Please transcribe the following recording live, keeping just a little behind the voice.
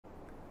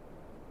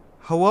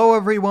Hello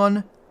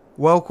everyone,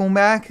 welcome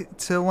back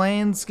to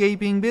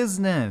Landscaping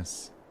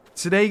Business.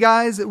 Today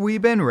guys,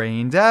 we've been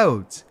rained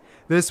out.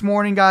 This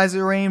morning guys, it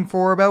rained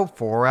for about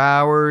 4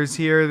 hours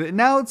here.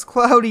 Now it's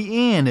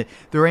cloudy and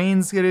the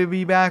rain's gonna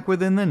be back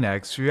within the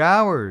next few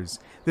hours.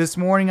 This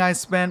morning I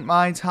spent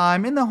my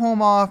time in the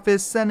home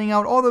office sending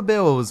out all the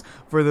bills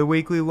for the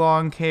weekly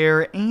lawn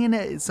care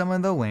and some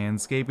of the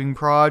landscaping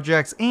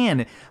projects,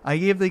 and I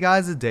gave the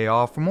guys a day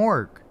off from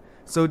work.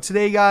 So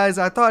today guys,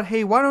 I thought,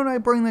 hey, why don't I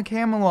bring the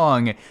cam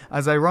along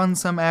as I run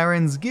some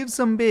errands, give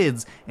some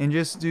bids, and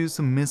just do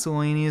some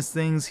miscellaneous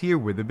things here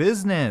with the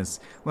business.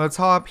 Let's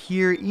hop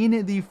here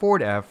in the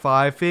Ford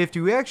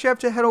F350. We actually have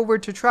to head over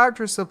to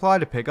Tractor Supply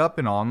to pick up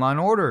an online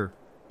order.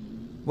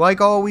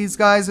 Like always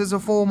guys, there's a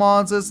full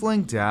mods list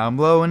link down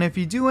below, and if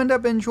you do end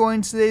up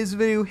enjoying today's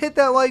video, hit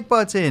that like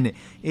button.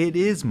 It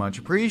is much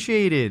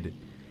appreciated.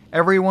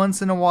 Every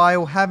once in a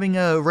while, having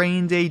a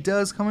rain day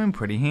does come in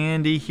pretty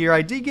handy here.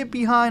 I did get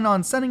behind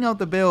on sending out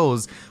the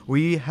bills.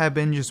 We have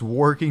been just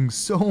working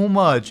so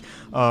much.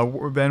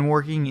 We've been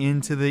working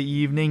into the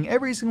evening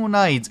every single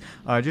night,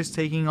 just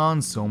taking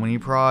on so many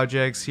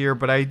projects here.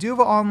 But I do have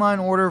an online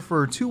order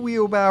for 2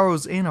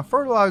 wheelbarrows and a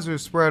fertilizer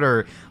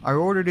spreader. I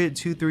ordered it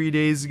 2-3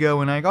 days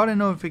ago, and I got a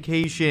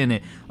notification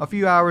a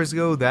few hours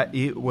ago that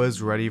it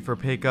was ready for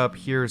pickup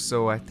here.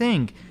 So I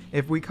think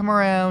if we come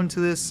around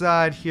to this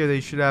side here, they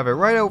should have it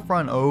right out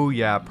front. Oh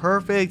yeah,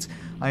 perfect.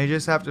 I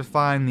just have to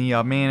find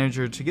the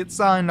manager to get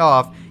signed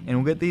off, and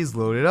we'll get these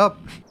loaded up.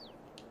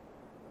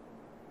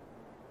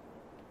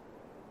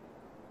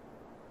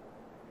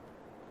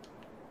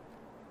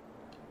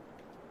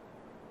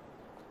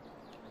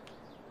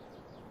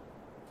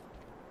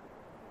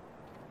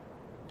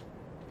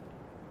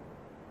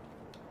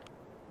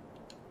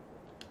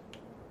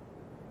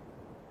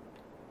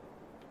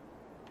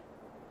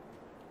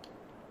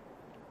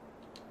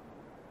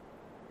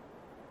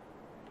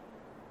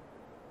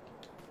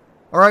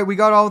 Alright, we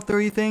got all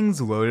 3 things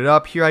loaded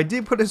up here. I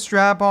did put a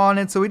strap on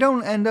it so we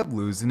don't end up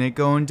losing it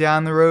going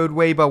down the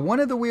roadway, but one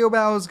of the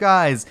wheelbarrows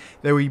guys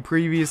that we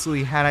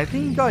previously had, I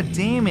think got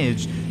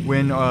damaged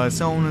when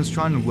someone was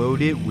trying to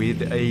load it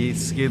with a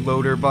skid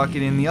loader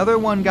bucket, and the other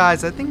one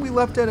guys, I think we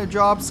left at a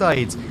job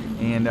site,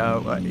 and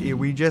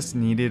we just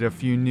needed a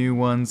few new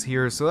ones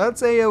here, so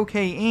that's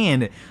a-okay.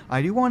 And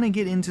I do want to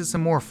get into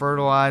some more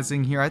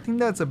fertilizing here. I think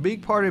that's a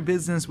big part of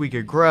business we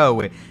could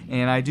grow,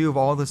 and I do have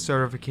all the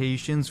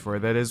certifications for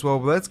that as well.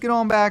 But let's get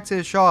on back to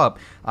the shop.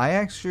 I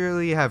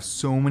actually have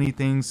so many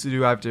things to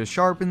do. I have to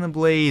sharpen the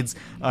blades,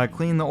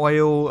 clean the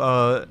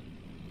oil,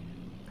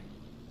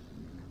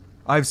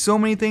 I have so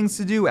many things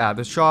to do at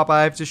the shop.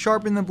 I have to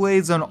sharpen the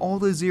blades on all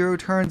the zero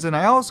turns, and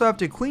I also have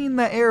to clean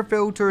the air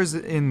filters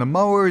in the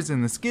mowers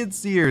and the skid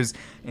steers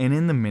and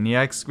in the mini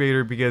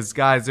excavator, because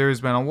guys, there's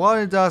been a lot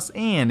of dust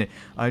and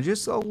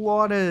just a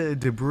lot of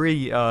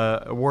debris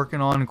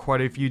working on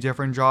quite a few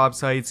different job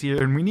sites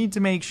here, and we need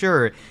to make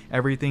sure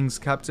everything's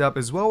kept up,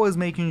 as well as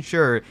making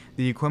sure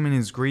the equipment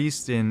is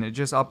greased and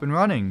just up and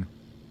running.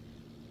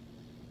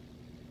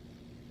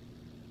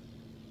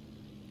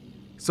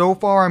 So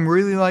far, I'm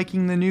really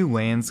liking the new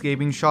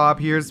landscaping shop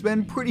here. It's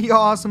been pretty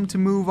awesome to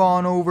move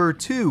on over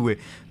to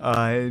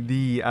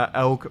the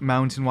Elk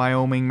Mountain,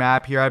 Wyoming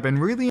map here. I've been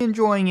really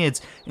enjoying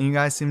it, and you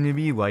guys seem to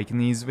be liking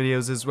these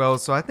videos as well.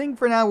 So I think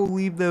for now, we'll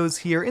leave those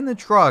here in the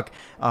truck.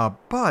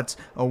 But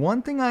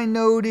one thing I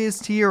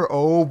noticed here,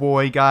 oh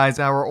boy, guys,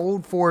 our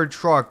old Ford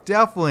truck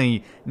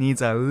definitely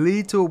needs a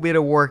little bit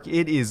of work.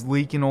 It is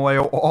leaking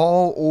oil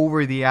all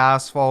over the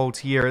asphalt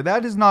here.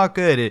 That is not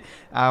good.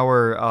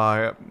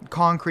 Our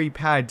concrete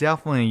pad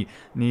definitely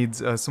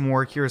needs some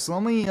work here, so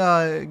let me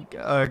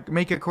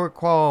make a quick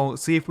call,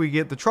 see if we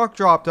get the truck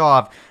dropped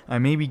off,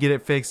 maybe get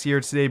it fixed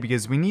here today,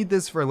 because we need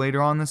this for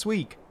later on this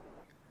week.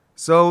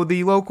 So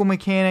the local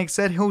mechanic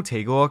said he'll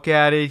take a look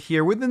at it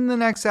here within the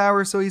next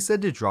hour, so he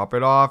said to drop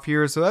it off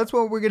here. So that's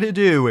what we're gonna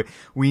do.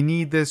 We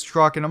need this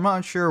truck, and I'm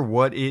not sure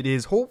what it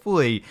is.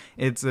 Hopefully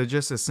it's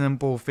just a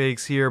simple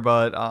fix here,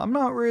 but I'm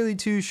not really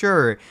too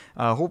sure.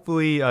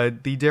 Hopefully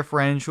the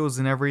differentials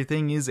and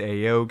everything is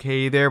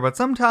a-okay there, but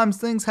sometimes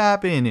things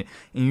happen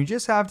and you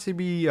just have to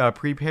be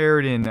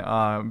prepared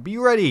and be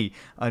ready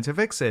to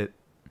fix it.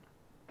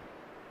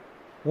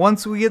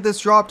 Once we get this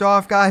dropped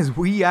off, guys,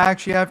 we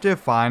actually have to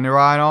find a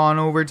ride on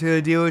over to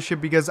the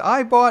dealership, because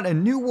I bought a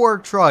new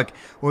work truck,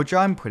 which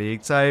I'm pretty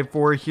excited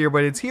for here,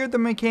 but it's here at the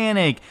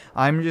mechanic.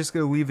 I'm just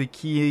going to leave the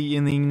key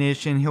in the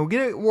ignition. He'll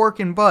get it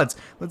working, but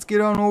let's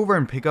get on over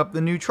and pick up the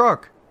new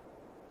truck.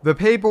 The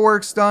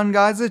paperwork's done,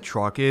 guys. The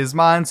truck is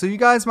mine. So you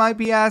guys might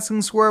be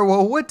asking, Square,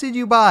 well, what did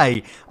you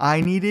buy? I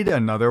needed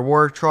another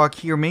work truck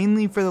here,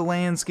 mainly for the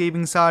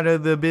landscaping side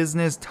of the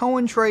business,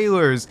 towing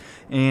trailers,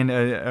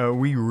 and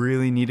we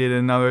really needed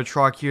another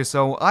truck here.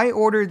 So I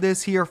ordered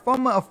this here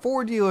from a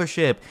Ford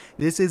dealership.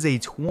 This is a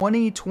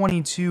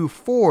 2022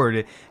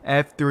 Ford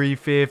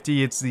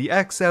F350. It's the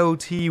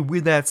XLT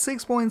with that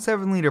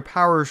 6.7 liter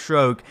power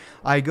stroke.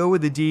 I go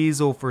with the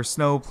diesel for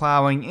snow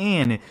plowing,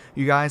 and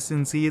you guys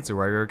can see it's a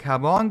regular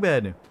cab long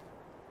bed.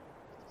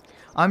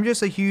 I'm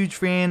just a huge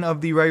fan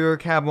of the regular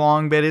cab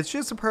long bed. It's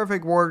just a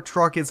perfect work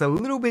truck. It's a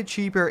little bit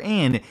cheaper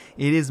and it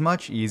is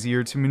much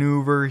easier to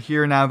maneuver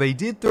here. Now they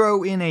did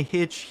throw in a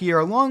hitch here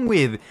along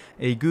with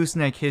a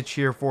gooseneck hitch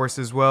here for us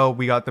as well.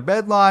 We got the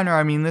bed liner.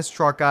 I mean, this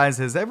truck, guys,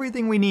 has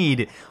everything we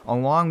need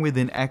along with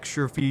an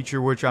extra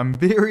feature which I'm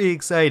very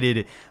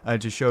excited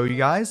to show you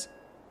guys.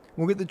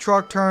 We'll get the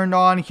truck turned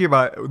on here,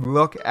 but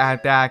look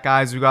at that,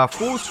 guys. We got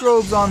full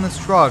strobes on this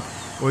truck,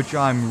 which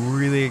I'm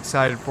really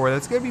excited for.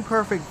 That's going to be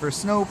perfect for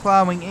snow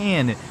plowing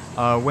and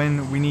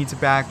when we need to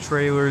back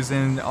trailers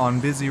in on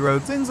busy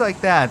roads, things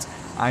like that.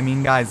 I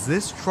mean, guys,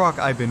 this truck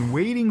I've been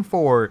waiting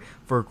for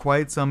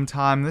quite some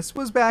time. This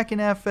was back in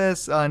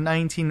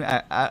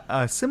FS19,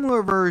 a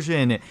similar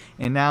version,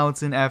 and now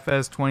it's in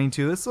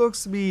FS22. This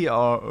looks to be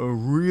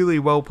really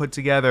well put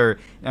together.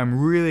 I'm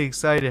really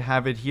excited to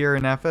have it here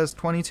in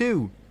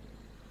FS22.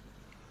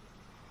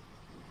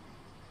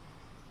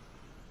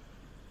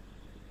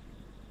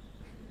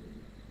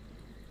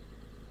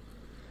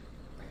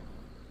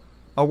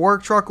 A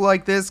work truck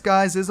like this,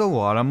 guys, is a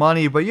lot of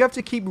money, but you have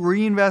to keep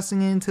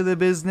reinvesting into the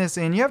business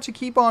and you have to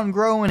keep on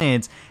growing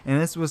it.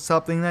 And this was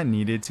something that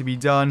needed to be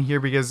done here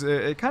because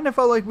it kind of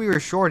felt like we were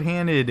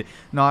shorthanded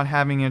not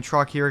having a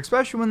truck here,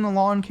 especially when the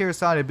lawn care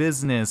side of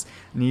business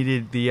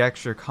needed the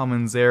extra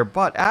Cummins there.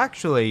 But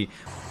actually,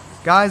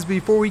 guys,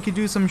 before we could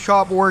do some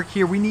shop work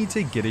here, we need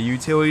to get a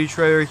utility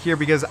trailer here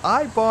because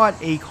I bought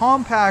a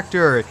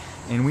compactor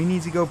and we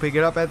need to go pick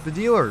it up at the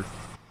dealer.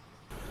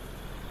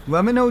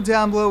 Let me know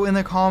down below in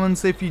the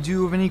comments if you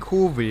do have any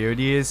cool video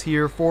ideas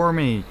here for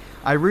me.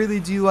 I really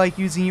do like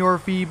using your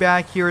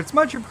feedback here. It's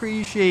much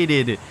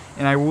appreciated.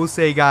 And I will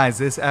say, guys,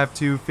 this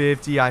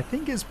F350 I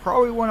think is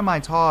probably one of my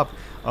top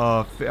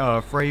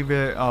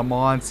favorite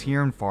mods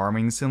here in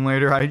Farming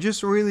Simulator. I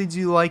just really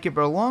do like it.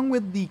 But along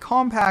with the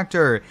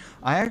compactor,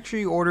 I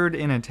actually ordered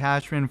an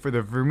attachment for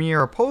the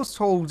Vermeer post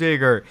hole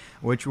digger,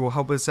 which will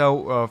help us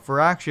out for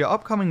actually an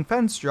upcoming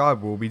fence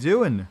job we'll be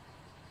doing.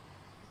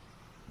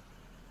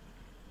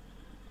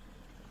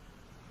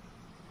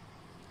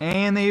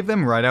 And they have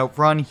them right out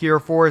front here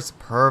for us.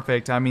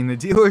 Perfect. I mean, the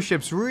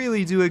dealerships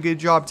really do a good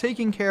job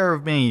taking care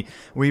of me.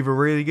 We have a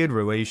really good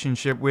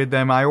relationship with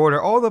them. I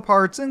order all the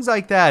parts, things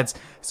like that.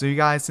 So you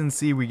guys can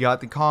see we got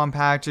the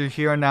compactor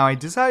here. Now, I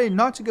decided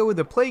not to go with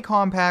the plate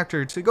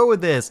compactor, to go with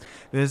this.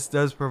 This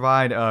does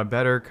provide a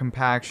better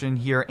compaction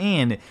here,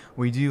 and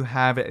we do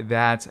have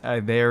that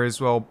there as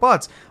well.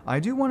 But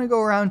I do want to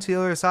go around to the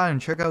other side and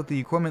check out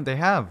the equipment they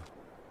have.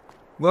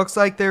 Looks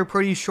like they're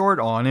pretty short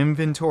on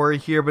inventory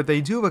here, but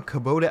they do have a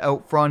Kubota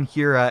out front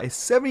here, a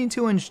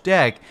 72-inch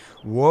deck.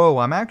 Whoa,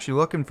 I'm actually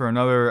looking for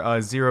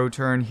another zero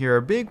turn here,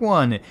 a big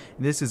one.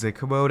 This is a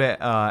Kubota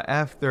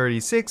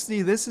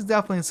F350. This is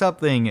definitely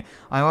something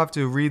I'll have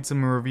to read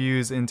some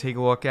reviews and take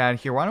a look at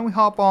here. Why don't we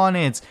hop on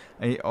it?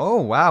 Oh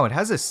wow, it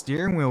has a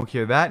steering wheel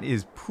here. That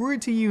is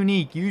pretty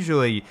unique.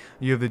 Usually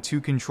you have the two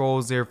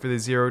controls there for the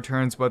zero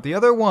turns, but the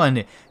other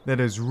one that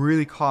has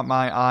really caught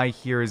my eye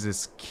here is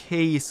this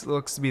case. It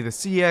looks to be the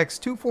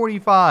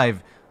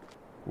CX245.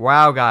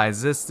 Wow,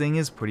 guys, this thing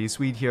is pretty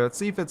sweet here. Let's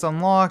see if it's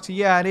unlocked.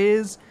 Yeah, it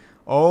is.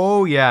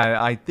 Oh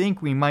yeah, I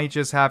think we might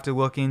just have to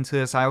look into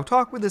this. I'll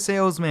talk with the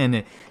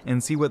salesman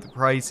and see what the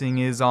pricing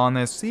is on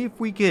this. See if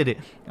we could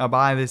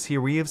buy this here.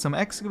 We have some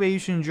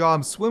excavation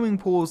jobs, swimming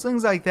pools,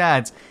 things like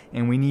that,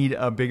 and we need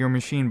a bigger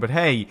machine. But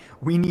hey,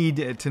 we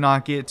need to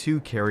not get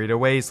too carried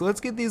away. So let's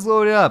get these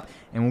loaded up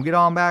and we'll get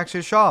on back to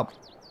the shop.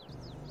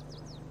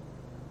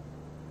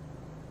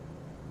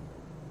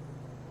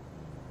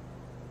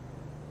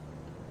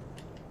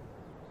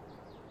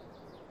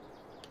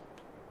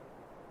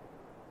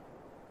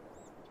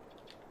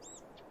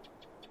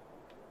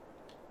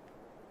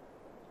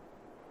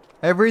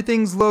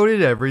 Everything's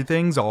loaded,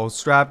 everything's all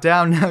strapped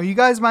down. Now, you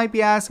guys might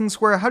be asking,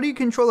 Square, how do you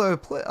control a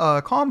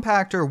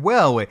compactor?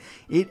 Well, it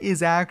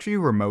is actually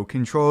remote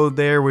controlled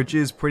there, which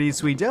is pretty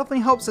sweet. Definitely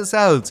helps us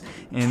out.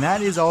 And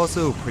that is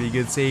also a pretty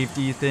good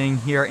safety thing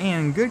here.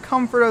 And good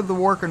comfort of the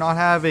worker not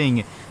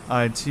having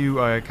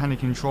to kind of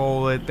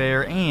control it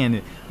there.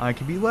 And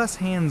can be less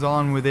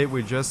hands-on with it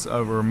with just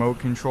a remote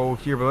control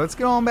here. But let's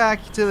get on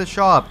back to the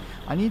shop.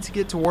 I need to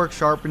get to work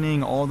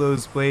sharpening all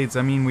those blades.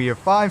 I mean, we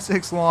have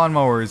 5-6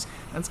 lawnmowers.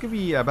 That's going to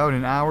be about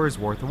an hour's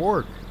worth of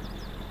work.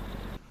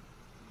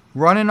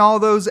 Running all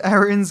those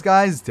errands,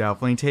 guys,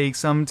 definitely takes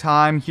some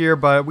time here,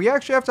 but we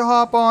actually have to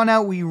hop on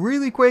out. We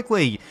really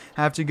quickly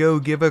have to go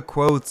give a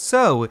quote.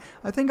 So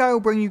I think I will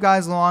bring you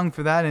guys along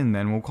for that, and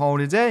then we'll call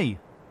it a day.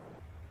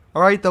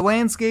 Alright, the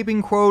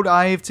landscaping quote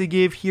I have to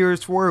give here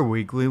is for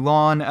Weekly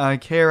Lawn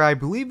Care. I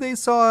believe they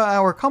saw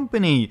our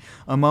company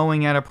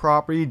mowing at a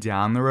property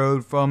down the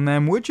road from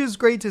them, which is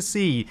great to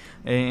see.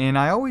 And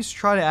I always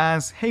try to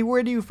ask, hey,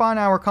 where do you find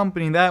our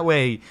company? That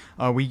way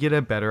we get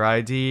a better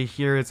idea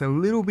here. It's a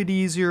little bit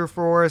easier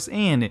for us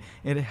and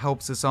it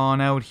helps us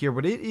on out here.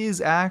 But it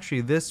is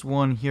actually this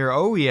one here.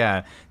 Oh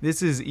yeah,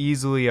 this is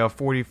easily a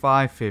 $45,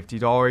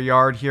 $50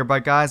 yard here.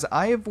 But guys,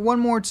 I have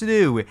one more to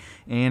do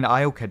and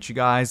I'll catch you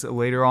guys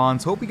later on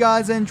bronze. Hope you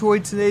guys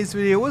enjoyed today's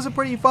video. It was a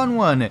pretty fun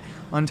one.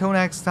 Until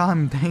next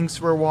time, thanks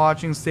for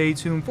watching. Stay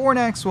tuned for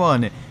next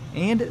one,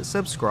 and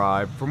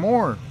subscribe for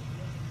more.